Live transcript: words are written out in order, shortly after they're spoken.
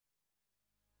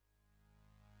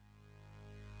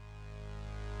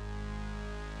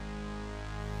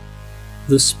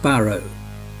The Sparrow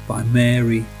by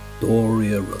Mary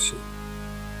Doria Russell.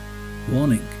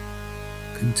 Warning: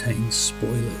 contains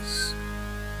spoilers.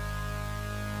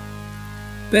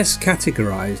 Best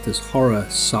categorized as horror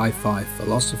sci-fi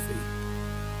philosophy.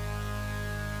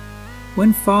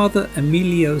 When Father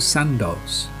Emilio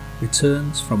Sandoz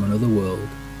returns from another world,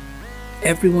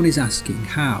 everyone is asking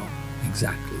how,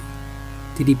 exactly,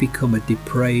 did he become a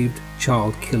depraved,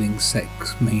 child-killing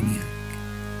sex maniac?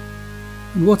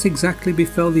 And what exactly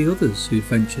befell the others who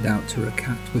ventured out to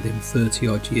Rakat with him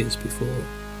 30-odd years before?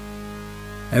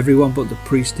 Everyone but the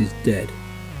priest is dead.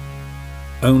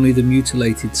 Only the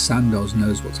mutilated Sandoz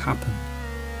knows what's happened,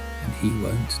 and he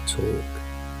won't talk.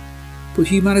 But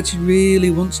humanity really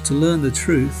wants to learn the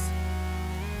truth,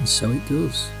 and so it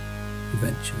does,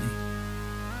 eventually.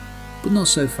 But not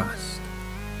so fast.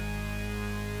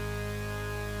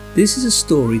 This is a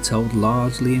story told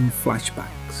largely in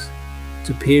flashbacks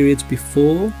to periods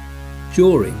before,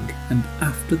 during and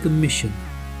after the mission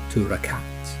to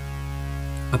Rakat,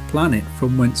 a planet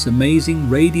from whence amazing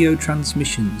radio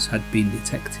transmissions had been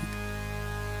detected.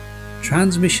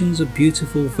 Transmissions of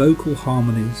beautiful vocal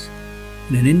harmonies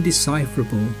in an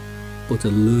indecipherable but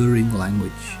alluring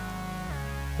language.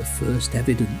 The first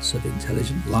evidence of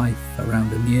intelligent life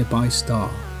around a nearby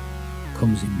star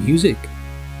comes in music.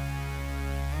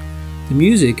 The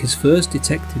music is first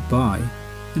detected by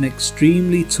an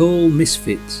extremely tall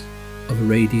misfit of a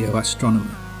radio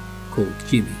astronomer called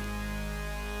Jimmy.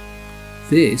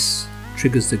 This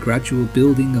triggers the gradual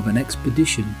building of an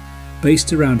expedition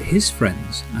based around his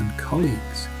friends and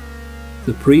colleagues.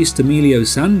 The priest Emilio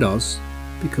Sandoz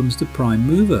becomes the prime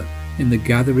mover in the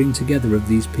gathering together of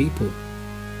these people.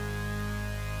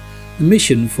 The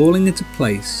mission falling into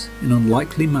place in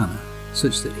unlikely manner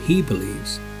such that he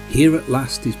believes here at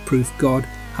last is proof God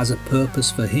has a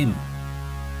purpose for him,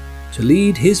 to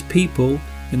lead his people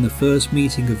in the first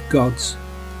meeting of God's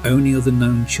only other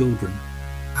known children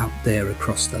out there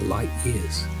across the light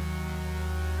years.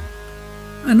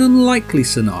 An unlikely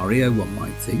scenario, one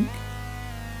might think.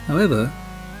 However,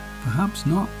 perhaps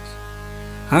not.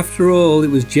 After all,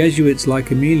 it was Jesuits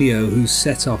like Emilio who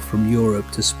set off from Europe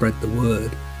to spread the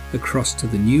word across to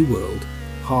the New World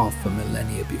half a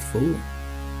millennia before.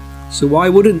 So why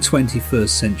wouldn't 21st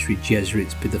century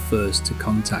Jesuits be the first to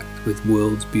contact with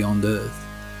worlds beyond Earth?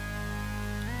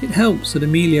 It helps that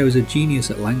Emilio is a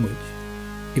genius at language.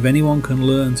 If anyone can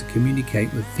learn to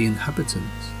communicate with the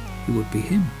inhabitants, it would be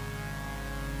him.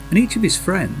 And each of his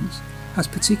friends has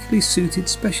particularly suited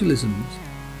specialisms.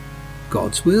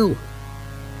 God's will.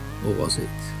 Or was it?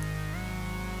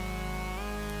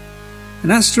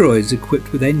 An asteroid is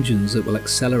equipped with engines that will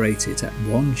accelerate it at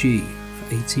 1G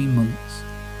for 18 months.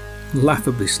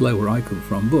 Laughably slow where I come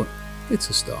from, but it's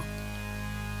a start.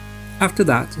 After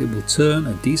that, it will turn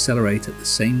and decelerate at the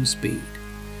same speed.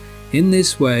 In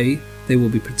this way, they will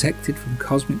be protected from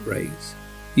cosmic rays,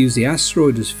 use the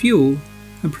asteroid as fuel,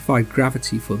 and provide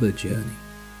gravity for their journey.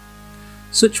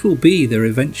 Such will be their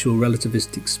eventual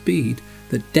relativistic speed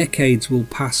that decades will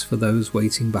pass for those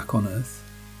waiting back on Earth.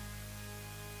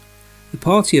 The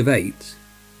party of 8,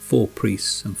 4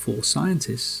 priests and 4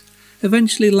 scientists,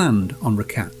 eventually land on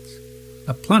Rakat,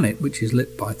 a planet which is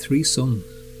lit by 3 suns.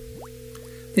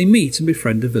 They meet and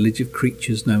befriend a village of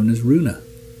creatures known as Runa.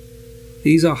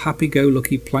 These are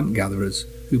happy-go-lucky plant gatherers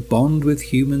who bond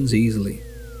with humans easily.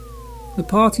 The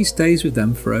party stays with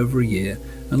them for over a year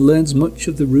and learns much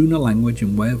of the Runa language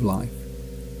and way of life.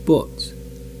 But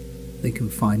they can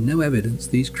find no evidence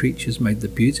these creatures made the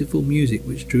beautiful music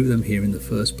which drew them here in the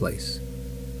first place.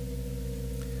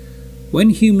 When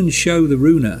humans show the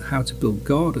Runa how to build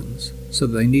gardens so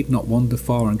that they need not wander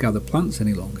far and gather plants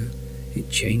any longer, it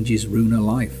changes Runa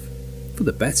life. For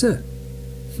the better.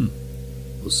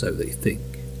 Or so they think.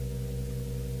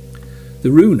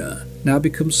 The Runa now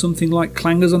become something like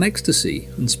clangers on ecstasy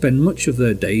and spend much of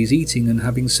their days eating and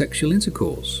having sexual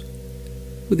intercourse.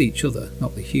 With each other,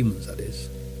 not the humans that is.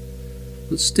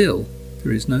 But still,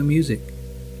 there is no music.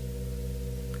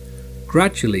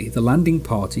 Gradually, the landing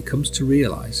party comes to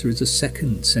realise there is a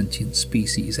second sentient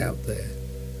species out there,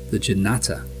 the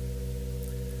Janata.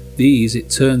 These, it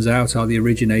turns out, are the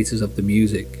originators of the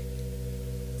music.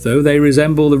 Though they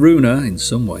resemble the Runa in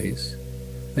some ways,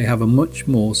 they have a much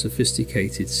more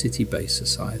sophisticated city-based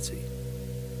society.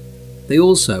 They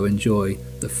also enjoy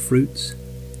the fruits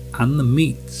and the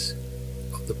meats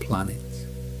of the planet.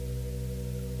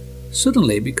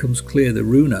 Suddenly it becomes clear the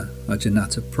Runa are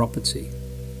Janata property,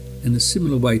 in a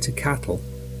similar way to cattle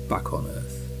back on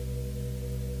Earth.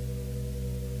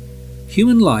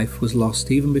 Human life was lost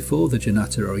even before the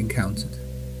Janata are encountered.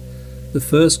 The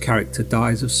first character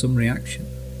dies of some reaction,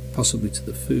 possibly to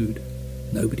the food,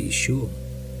 Nobody is sure.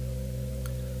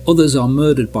 Others are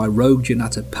murdered by rogue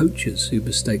Janata poachers who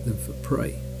mistake them for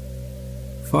prey.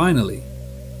 Finally,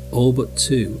 all but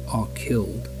 2 are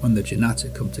killed when the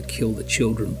Janata come to kill the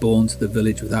children born to the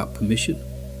village without permission,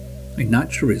 a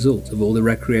natural result of all the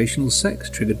recreational sex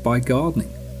triggered by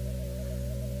gardening.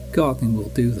 Gardening will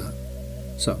do that,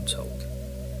 so I'm told.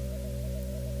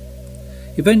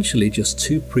 Eventually just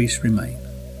 2 priests remain.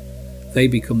 They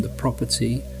become the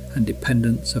property and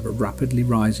dependents of a rapidly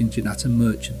rising Janata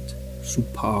merchant,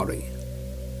 Supari.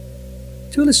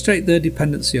 To illustrate their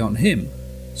dependency on him,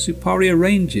 Supari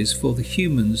arranges for the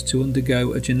humans to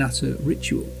undergo a Janata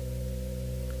ritual.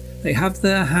 They have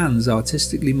their hands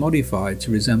artistically modified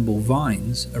to resemble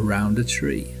vines around a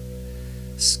tree.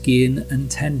 Skin and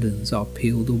tendons are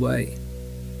peeled away.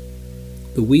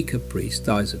 The weaker priest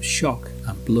dies of shock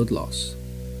and blood loss.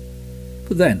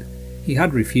 But then, he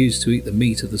had refused to eat the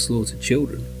meat of the slaughtered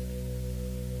children.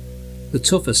 The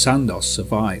tougher Sandos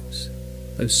survives,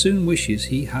 though soon wishes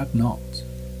he had not.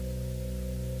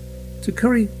 To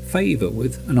curry favour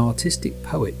with an artistic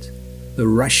poet, the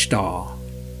Reshtar,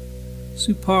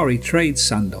 Supari trades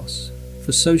Sandos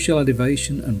for social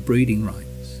elevation and breeding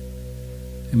rights.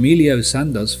 Emilio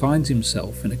Sandos finds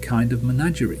himself in a kind of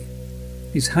menagerie,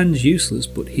 his hands useless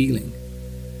but healing.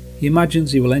 He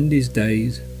imagines he will end his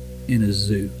days in a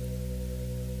zoo.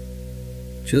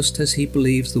 Just as he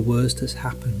believes the worst has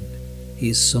happened, he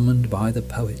is summoned by the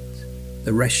poet,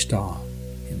 the Reshtar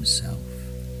himself.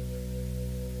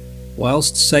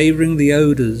 Whilst savouring the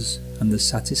odours and the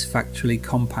satisfactorily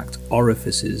compact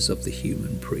orifices of the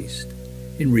human priest,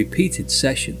 in repeated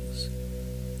sessions,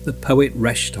 the poet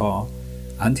Reshtar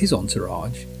and his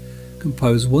entourage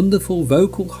compose wonderful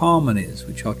vocal harmonies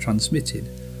which are transmitted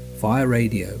via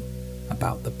radio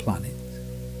about the planet.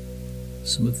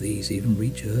 Some of these even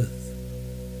reach Earth.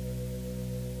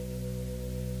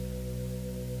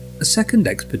 A second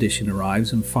expedition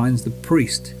arrives and finds the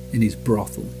priest in his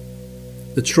brothel.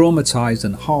 The traumatised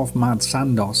and half-mad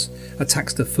Sandos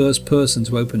attacks the first person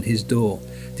to open his door,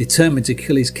 determined to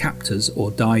kill his captors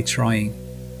or die trying.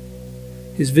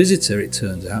 His visitor, it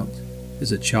turns out,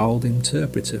 is a child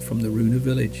interpreter from the Runa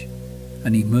village,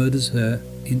 and he murders her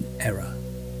in error.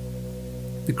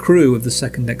 The crew of the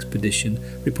second expedition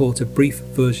report a brief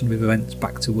version of events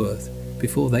back to Earth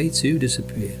before they too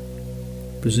disappear,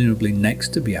 presumably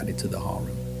next to be added to the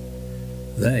harem.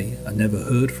 They are never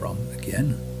heard from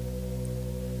again.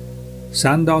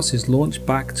 Sandos is launched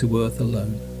back to Earth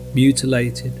alone,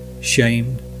 mutilated,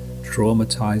 shamed,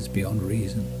 traumatised beyond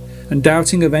reason, and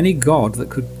doubting of any god that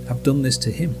could have done this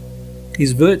to him. He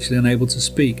is virtually unable to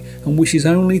speak and wishes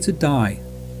only to die,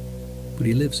 but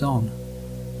he lives on,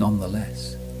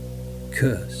 nonetheless,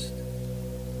 cursed.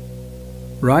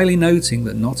 Wryly noting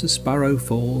that not a sparrow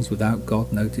falls without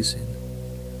God noticing,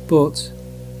 but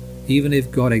even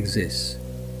if God exists,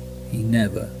 he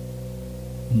never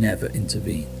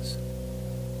intervenes.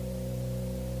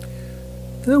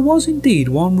 There was indeed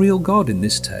one real God in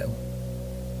this tale.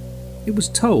 It was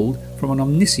told from an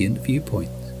omniscient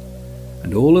viewpoint,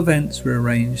 and all events were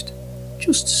arranged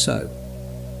just so,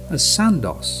 as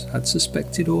Sandos had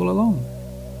suspected all along.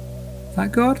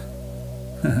 That God?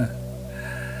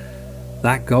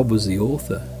 That God was the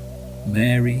author,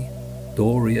 Mary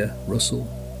Doria Russell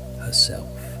herself.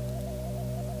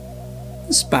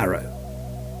 The Sparrow,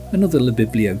 another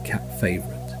LeBiblioCat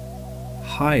favourite,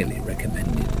 highly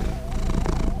recommended.